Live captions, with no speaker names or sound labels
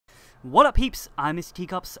What up peeps, I'm Mr.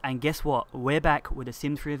 Teacups, and guess what? We're back with a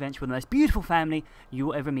Sims 3 adventure with the most beautiful family you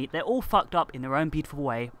will ever meet. They're all fucked up in their own beautiful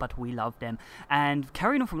way, but we love them. And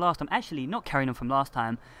carrying on from last time, actually not carrying on from last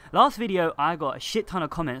time, last video I got a shit ton of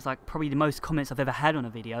comments, like probably the most comments I've ever had on a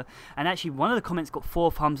video. And actually one of the comments got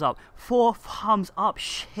 4 thumbs up. 4 thumbs up,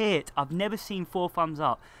 shit, I've never seen 4 thumbs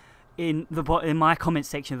up in my comment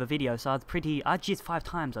section of a video, so I jizzed 5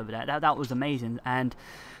 times over that. That was amazing. And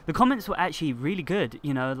the comments were actually really good,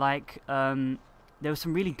 you know, like there were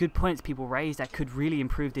some really good points people raised that could really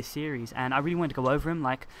improve this series, and I really wanted to go over them.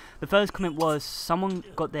 Like the first comment was someone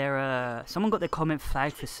got their comment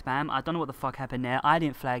flagged for spam. I don't know what the fuck happened there. I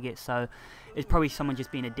didn't flag it, so it's probably someone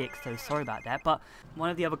just being a dick, so sorry about that. But one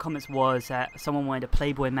of the other comments was that someone wanted a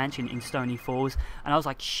Playboy mansion in Stony Falls, and I was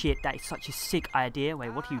like, shit, that is such a sick idea. Wait,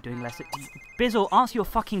 what are you doing, Lester? Bizzle, answer your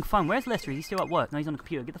fucking phone. Where's Lester? Is he still at work? No, he's on the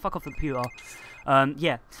computer. Get the fuck off the computer.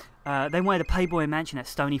 Yeah. They wanted a Playboy mansion at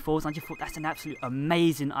Stony Falls, and I just thought that's an absolute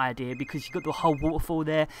amazing idea because you got the whole waterfall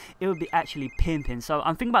there. It would be actually pimping. So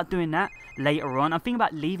I'm thinking about doing that later on. I'm thinking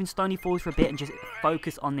about leaving Stony Falls for a bit and just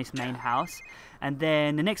focus on this main house. And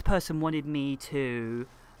then the next person wanted me to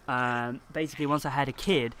basically, once I had a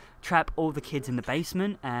kid, trap all the kids in the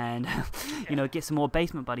basement and you know, get some more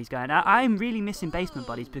basement buddies going. I'm really missing basement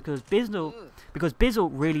buddies because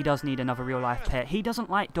Bizzle really does need another real life pet. He doesn't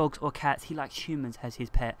like dogs or cats, he likes humans as his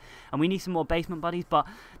pet, and we need some more basement buddies. But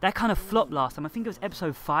that kind of flopped last time. I think it was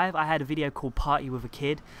episode 5. I had a video called Party with a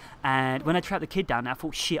Kid, and when I trapped the kid down there, I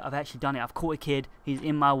thought, shit, I've actually done it. I've caught a kid, he's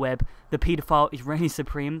in my web, the paedophile is reigning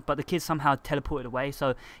supreme, but the kid somehow teleported away,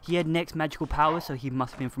 so he had next magical powers, so he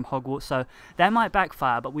must have been from Hogwarts. So that might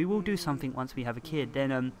backfire, but we will do something once we have a kid.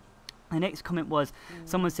 Then the next comment was,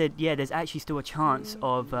 someone said, yeah, there's actually still a chance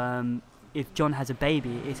of if John has a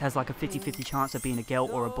baby, it has like a 50-50 chance of being a girl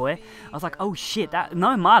or a boy. I was like, oh shit, that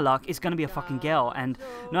knowing my luck, it's gonna be a fucking girl, and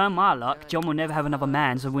knowing my luck, John will never have another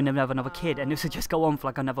man, so we'll never have another kid, and this will just go on for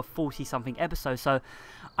like another 40 something episodes. So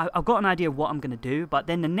I've got an idea of what I'm gonna do. But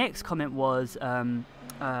then the next comment was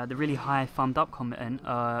the really high thumbed up comment,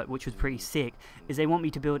 which was pretty sick, is they want me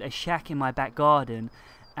to build a shack in my back garden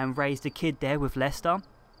and raise the kid there with Lester,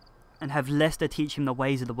 and have Lester teach him the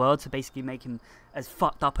ways of the world, so basically make him as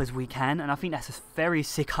fucked up as we can. And I think that's a very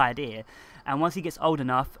sick idea. And once he gets old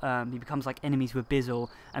enough, he becomes like enemies with Bizzle,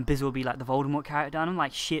 and Bizzle will be like the Voldemort character. And I'm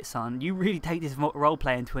like, shit son, you really take this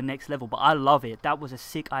roleplay to a next level, but I love it. That was a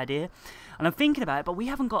sick idea. And I'm thinking about it, but we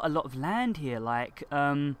haven't got a lot of land here. Like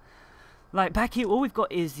back here, all we've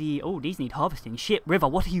got is the, oh, these need harvesting. Shit, River,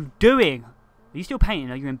 what are you doing? Are you still painting?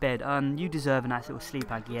 Or you're in bed? You deserve a nice little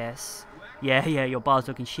sleep, I guess. Yeah, your bar's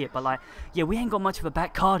looking shit, but like, yeah, we ain't got much of a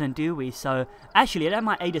back garden, do we? So, actually, that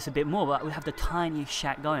might aid us a bit more, but we have the tiniest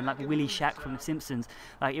shack going, like Willy Shack from The Simpsons.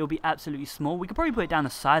 Like, it'll be absolutely small. We could probably put it down the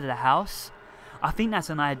side of the house. I think that's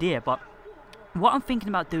an idea, but what I'm thinking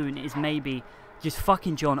about doing is maybe just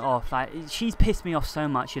fucking John off. Like, she's pissed me off so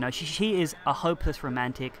much, you know. She is a hopeless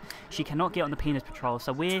romantic. She cannot get on the penis patrol,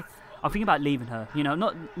 so I'm thinking about leaving her, you know,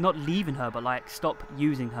 not leaving her, but like stop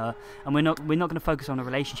using her, and we're not going to focus on a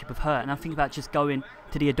relationship with her. And I'm thinking about just going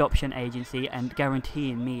to the adoption agency and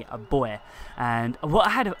guaranteeing me a boy. And what I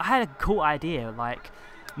had a cool idea, like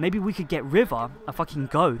maybe we could get River, a fucking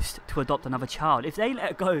ghost, to adopt another child. If they let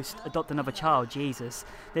a ghost adopt another child, Jesus,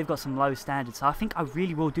 they've got some low standards. So I think I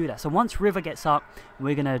really will do that. So once River gets up,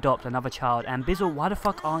 we're going to adopt another child. And Bizzle, why the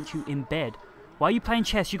fuck aren't you in bed? Why are you playing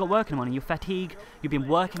chess? You got work in the morning. You're fatigued. You've been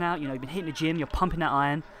working out. You know, you've been hitting the gym. You're pumping that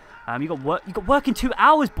iron. You got work in 2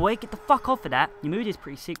 hours, boy. Get the fuck off of that. Your mood is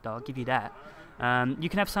pretty sick, though. I'll give you that. You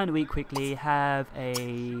can have something to eat quickly. Have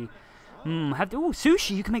a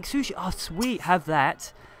sushi. You can make sushi. Oh, sweet. Have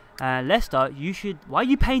that. Lester, you should. Why are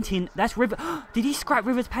you painting? That's River. Did he scrap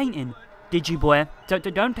River's painting? Did you, boy?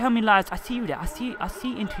 Don't tell me lies. I see you there. I see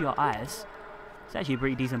into your eyes. It's actually a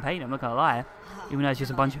pretty decent painting, I'm not gonna lie. Even though it's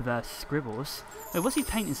just a bunch of scribbles. Wait, what's his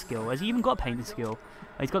painting skill? Has he even got painting skill?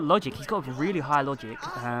 Oh, he's got logic. He's got really high logic.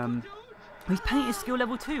 He's painting skill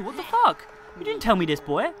level 2. What the fuck? You didn't tell me this,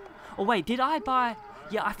 boy. Oh wait, did I buy?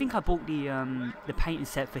 Yeah, I think I bought the painting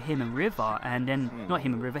set for him and River, and then not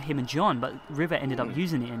him and River, him and John. But River ended up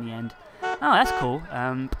using it in the end. Oh, that's cool.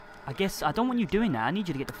 I guess I don't want you doing that. I need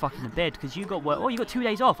you to get the fuck in the bed because you got work. Oh, you got 2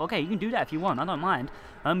 days off. Okay, you can do that if you want. I don't mind.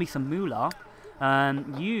 Earn me some moolah.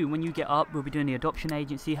 When you get up, we'll be doing the adoption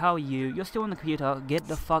agency. How are you? You're still on the computer. Get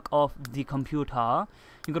the fuck off the computer.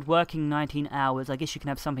 You've got working 19 hours. I guess you can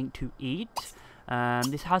have something to eat.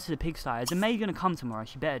 This house is a pigsty. Is the maid gonna come tomorrow?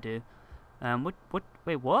 She better do.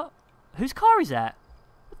 Wait, what? Whose car is that?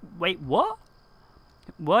 Wait, what?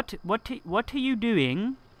 What are you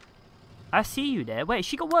doing? I see you there. Wait,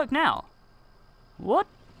 she got work now. What?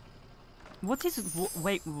 What is...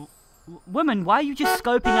 Wait... Woman, why are you just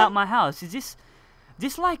scoping out my house? Is this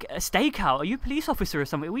like a stakeout? Are you a police officer or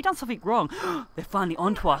something? Have we done something wrong? They're finally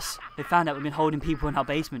onto us. They found out we've been holding people in our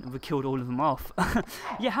basement and we've killed all of them off.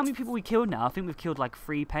 Yeah, how many people we killed now? I think we've killed like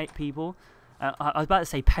 3 people. I was about to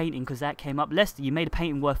say painting because that came up. Lester, you made a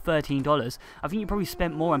painting worth $13. I think you probably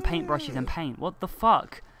spent more on paintbrushes and paint. What the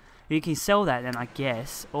fuck? You can sell that then, I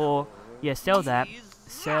guess. Or, yeah, sell that.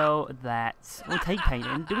 Sell that. We'll take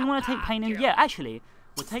painting. Do we want to take painting? Yeah, actually,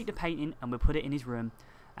 we'll take the painting and we'll put it in his room.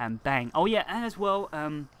 And bang. Oh, yeah, and as well,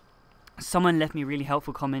 someone left me a really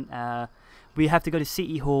helpful comment. We have to go to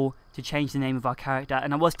City Hall to change the name of our character.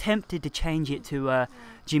 And I was tempted to change it to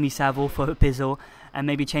Jimmy Savile for Bizzle. And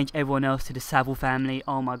maybe change everyone else to the Savile family.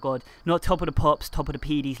 Oh my god. Not top of the pops, top of the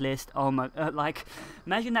PDs list. Oh my, like,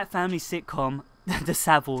 imagine that family sitcom. The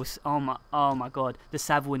Saviles. Oh my god. The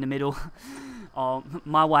Savile in the middle. Oh,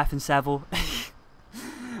 my wife and Savile.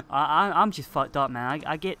 I'm just fucked up, man.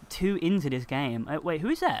 I get too into this game. Wait, who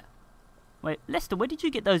is that? Wait, Lester, where did you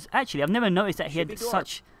get those? Actually, I've never noticed that he had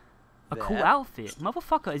such a cool outfit.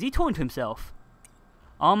 Motherfucker, is he talking to himself?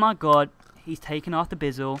 Oh my god. He's taking after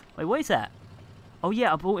Bizzle. Wait, what is that? Oh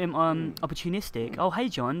yeah, I bought him opportunistic. Oh hey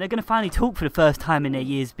John, they're gonna finally talk for the first time in their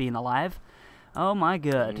years being alive. Oh my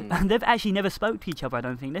god. They've actually never spoke to each other, I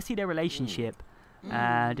don't think. Let's see their relationship.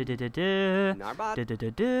 Why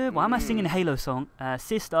am I singing a Halo song?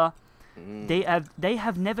 Sister. They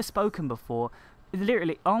have never spoken before.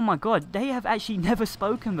 Literally, oh my god, they have actually never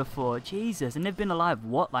spoken before. Jesus, and they've been alive,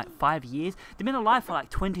 what, like 5 years? They've been alive for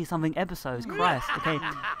like 20-something episodes. Christ, okay.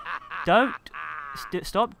 Don't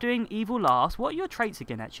stop doing evil laughs. What are your traits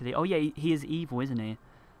again, actually? Oh yeah, he is evil, isn't he?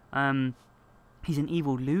 He's an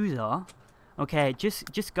evil loser. Okay,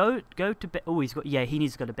 just go to bed. Oh, he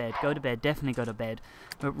needs to go to bed. Go to bed, definitely go to bed.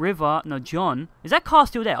 But River, no, John, is that car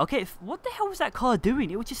still there? Okay, what the hell was that car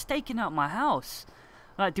doing? It was just staking out my house.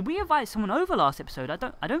 Like, did we invite someone over last episode?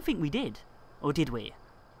 I don't think we did. Or did we?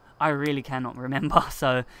 I really cannot remember.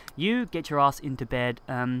 So, you get your ass into bed.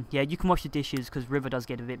 Yeah, you can wash the dishes because River does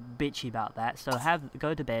get a bit bitchy about that. So,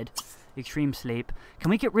 go to bed. Extreme sleep.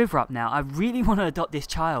 Can we get River up now? I really want to adopt this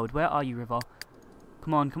child. Where are you, River?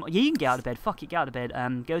 Come on, come on. Yeah, you can get out of bed. Fuck it, get out of bed.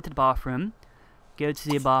 Go to the bathroom. Go to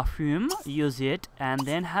the bathroom. Use it. And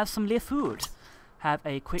then have some little food. Have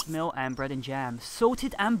a quick meal and bread and jam.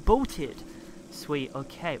 Salted and bolted. Sweet.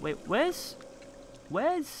 Okay. Wait, where's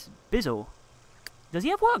Bizzle? Does he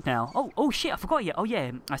have work now? Oh shit, I forgot yet. Oh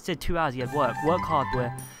yeah, I said 2 hours he had work. Work hard, boy.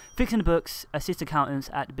 Fixing the books, assist accountants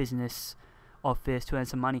at the business office to earn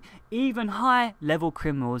some money. Even high-level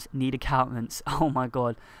criminals need accountants. Oh my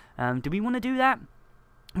god. Do we want to do that?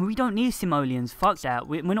 We don't need simoleons. Fuck that.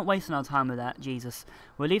 We're not wasting our time with that. Jesus.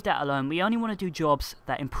 We'll leave that alone. We only want to do jobs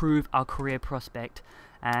that improve our career prospect.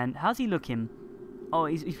 And how's he looking? Oh,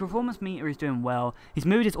 his performance meter is doing well. His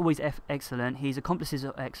mood is always excellent. His accomplices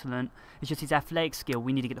are excellent. It's just his athletic skill.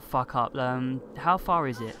 We need to get the fuck up. How far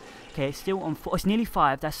is it? Okay, it's still on 4. It's nearly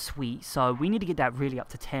 5. That's sweet. So we need to get that really up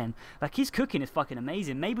to 10. Like, his cooking is fucking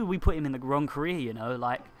amazing. Maybe we put him in the wrong career, you know,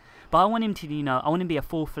 like. But I want him to, you know, I want him to be a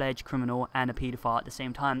full-fledged criminal and a paedophile at the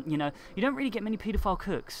same time. You know, you don't really get many paedophile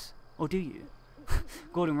cooks. Or do you?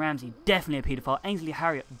 Gordon Ramsay, definitely a paedophile. Ainsley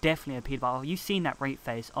Harriott, definitely a paedophile. You've seen that rape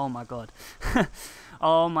face. Oh my god.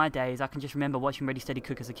 Oh my days. I can just remember watching Ready Steady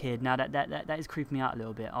Cook as a kid. Now that is creeping me out a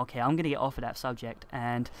little bit. Okay, I'm going to get off of that subject.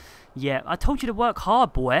 And yeah, I told you to work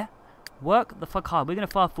hard, boy. Work the fuck hard. We're going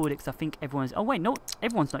to fast forward it because I think everyone's... Oh wait, no.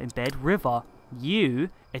 Everyone's not in bed. River,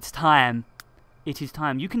 it's time. It is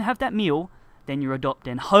time. You can have that meal, then you're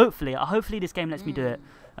adopting. Hopefully this game lets me do it.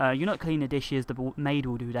 You're not cleaning the dishes. The maid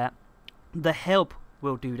will do that. The help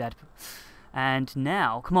will do that. And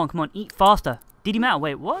now, come on, eat faster. Did he matter?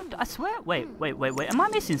 Wait, what? I swear. Wait. Am I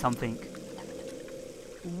missing something?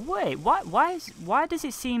 Wait, why does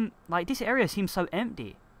it seem like this area seems so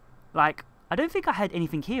empty? Like, I don't think I had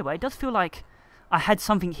anything here, but it does feel like I had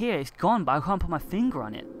something here. It's gone, but I can't put my finger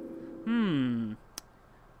on it.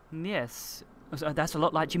 Yes. That's a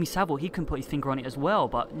lot like Jimmy Savile. He couldn't put his finger on it as well,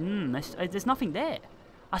 but there's nothing there.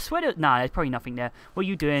 I swear to... Nah, there's probably nothing there. What are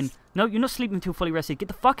you doing? No, you're not sleeping until fully rested. Get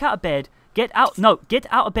the fuck out of bed. Get out. No, get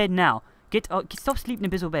out of bed now. Stop sleeping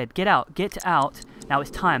in Bizzle bed. Get out. Get out. Now it's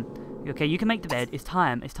time. Okay, you can make the bed. It's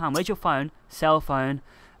time. It's time. Where's your phone? Cell phone.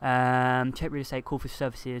 Check real estate. Call for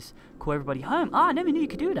services. Call everybody home. Ah, I never knew you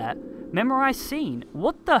could do that. Memorize scene.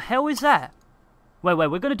 What the hell is that? Wait. We're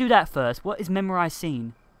going to do that first. What is memorize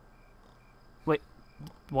scene? Wait.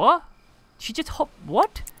 What? She just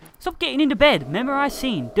what? Stop getting into bed. Memorize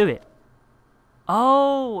scene. Do it.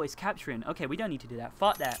 Oh, it's capturing. Okay, we don't need to do that.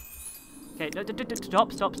 Fuck that. Okay,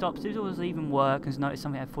 stop. This doesn't even work. Has noticed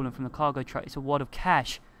something had fallen from the cargo truck. It's a wad of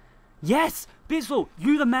cash. Yes! Bizzle,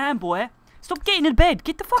 you the man, boy. Stop getting in bed.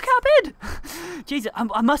 Get the fuck out of bed. Jesus,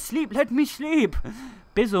 I must sleep. Let me sleep.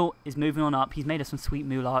 Bizzle is moving on up. He's made us some sweet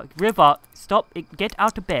moolah. River, stop. Get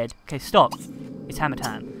out of bed. Okay, stop. It's hammer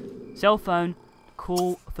time. Cell phone.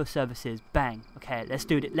 Call for services. Bang. Okay, let's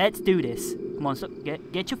do it. Let's do this. Come on, stop.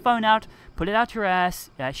 Get your phone out. Pull it out your ass.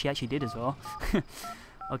 Yeah, she actually did as well.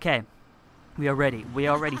 Okay. We are ready. We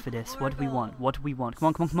are ready for this. What do we want? What do we want? Come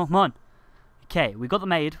on, come on, come on, come on. Okay, we got the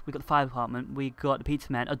maid. We got the fire department. We got the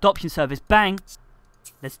pizza man. Adoption service. Bang.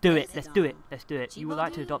 Let's do it. Let's do it. Let's do it. You would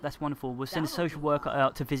like to adopt? That's wonderful. We'll send a social worker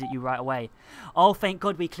out to visit you right away. Oh, thank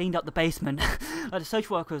God we cleaned up the basement. The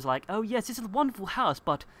social worker was like, oh, yes, this is a wonderful house,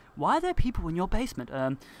 but why are there people in your basement?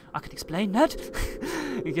 I could explain that.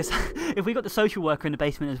 Because if we got the social worker in the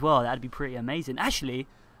basement as well, that'd be pretty amazing. Actually,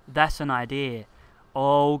 that's an idea.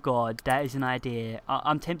 Oh, God, that is an idea.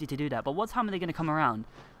 I'm tempted to do that, but what time are they going to come around?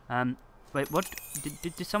 Wait, what?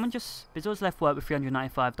 Did someone just... Bizzle's left work with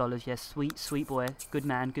 $395. Yes, sweet, sweet boy. Good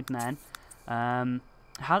man, good man.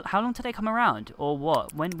 How long did they come around? Or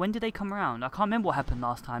what? When did they come around? I can't remember what happened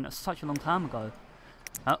last time. That was such a long time ago.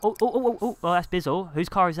 Oh, that's Bizzle. Whose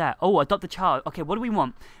car is that? Oh, adopt the child. Okay, what do we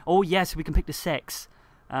want? Oh, yes, we can pick the sex.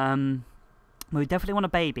 We definitely want a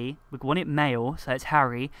baby. We want it male, so it's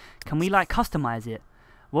Harry. Can we, like, customize it?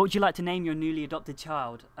 What would you like to name your newly adopted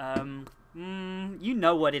child? You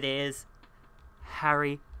know what it is.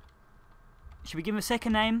 Harry. Should we give him a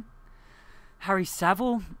second name? Harry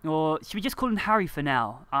Savile? Or should we just call him Harry for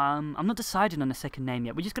now? I'm not deciding on a second name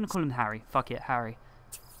yet. We're just going to call him Harry. Fuck it, Harry.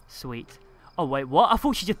 Sweet. Oh, wait, what? I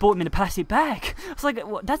thought she just bought him in a plastic bag. I was like,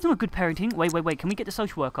 what? That's not good parenting. Wait. Can we get the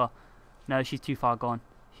social worker? No, she's too far gone.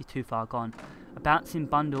 She's too far gone. A bouncing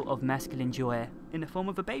bundle of masculine joy in the form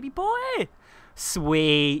of a baby boy.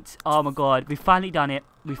 Sweet. Oh, my God. We've finally done it.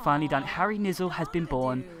 We've finally done it. Harry Nizzle has been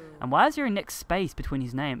born. And why is there a next space between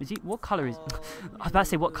his name? Is he... What colour is... I was about to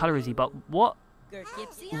say what colour is he, but what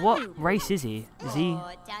race is he? Is he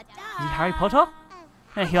Harry Potter?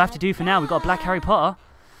 Yeah, he'll have to do for now. We've got a black Harry Potter.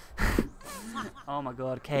 Oh my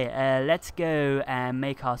God. Okay, let's go and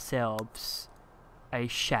make ourselves a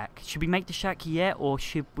shack. Should we make the shack yet, or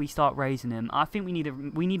should we start raising him? I think we need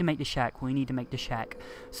to make the shack. We need to make the shack.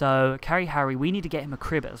 So, carry Harry. We need to get him a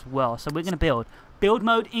crib as well. So we're going to build. Build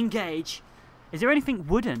mode, engage. Is there anything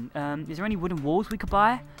wooden? Is there any wooden walls we could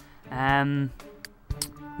buy?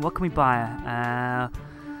 What can we buy?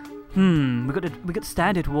 We got the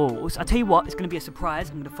standard walls. I tell you what, it's going to be a surprise.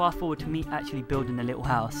 I'm going to fast forward to me actually building the little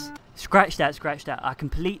house. Scratch that. I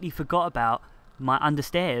completely forgot about my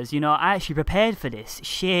understairs. You know, I actually prepared for this.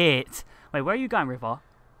 Shit. Wait, where are you going, River?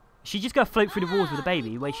 She just go float through the walls with a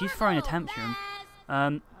baby. Wait, she's throwing a tantrum.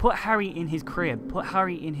 Put Harry in his crib. Put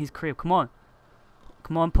Harry in his crib. Come on.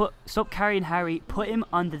 Come on, stop carrying Harry. Put him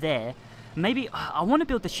under there. Maybe I want to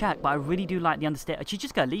build the shack, but I really do like the understairs. She's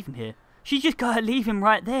just gotta leave him here. She's just gotta leave him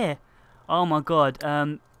right there. Oh my God.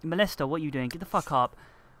 Molester, what are you doing? Get the fuck up.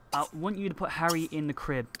 I want you to put Harry in the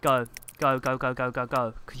crib. Go. Because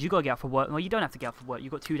you gotta get out for work. Well, you don't have to get out for work.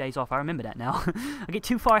 You've got 2 days off. I remember that now. I get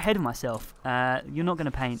too far ahead of myself. You're not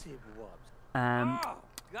gonna paint.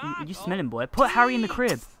 You smelling, boy. Put Harry in the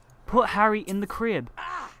crib. Put Harry in the crib.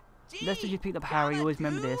 Let's just pick up Harry. Always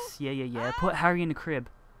remember this. Yeah. Put Harry in the crib.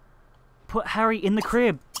 Put Harry in the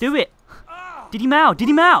crib. Do it. Did he out?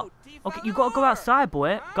 Okay, you gotta go outside,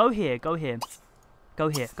 boy. Go here. Go there.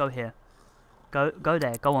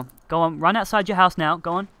 Go on. Run outside your house now.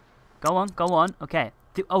 Go on. Okay.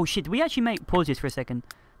 Oh shit. Did we actually make... Pause this for a second.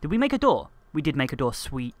 Did we make a door? We did make a door.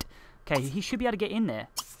 Sweet. Okay, he should be able to get in there.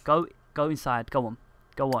 Go inside. Go on.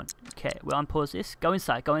 Okay, we'll unpause this. Go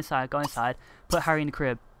inside. Put Harry in the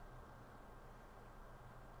crib.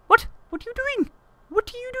 What? What are you doing?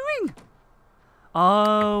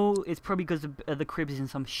 Oh, it's probably because the crib is in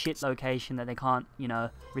some shit location that they can't, you know,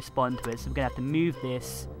 respond to it. So we're going to have to move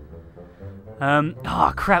this.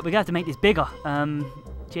 Oh, crap. We're going to have to make this bigger.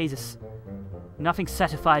 Jesus. Nothing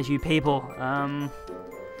satisfies you people. Or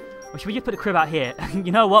should we just put the crib out here?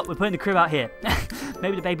 You know what? We're putting the crib out here.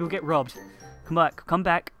 Maybe the baby will get robbed. Come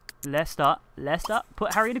back. Let's start.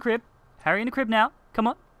 Put Harry in the crib. Harry in the crib now. Come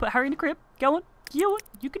on. Put Harry in the crib. Go on. You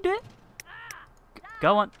can do it.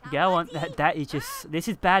 Go on. That is just... This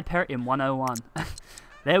is bad parenting 101.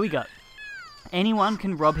 There we go. Anyone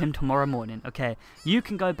can rob him tomorrow morning. Okay. You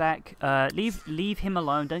can go back. Leave him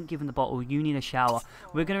alone. Don't give him the bottle. You need a shower.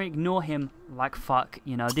 We're going to ignore him like fuck.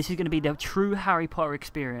 You know, this is going to be the true Harry Potter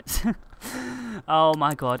experience. Oh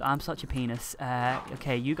my God. I'm such a penis.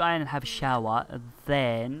 Okay. You go in and have a shower.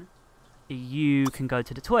 Then you can go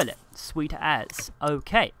to the toilet. Sweet as.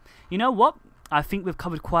 Okay. You know what? I think we've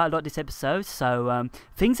covered quite a lot this episode, so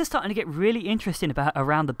things are starting to get really interesting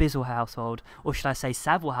around the Bizzle household, or should I say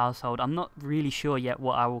Savile household. I'm not really sure yet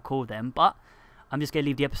what I will call them, but I'm just going to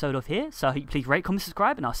leave the episode off here. So please rate, comment,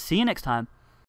 subscribe, and I'll see you next time.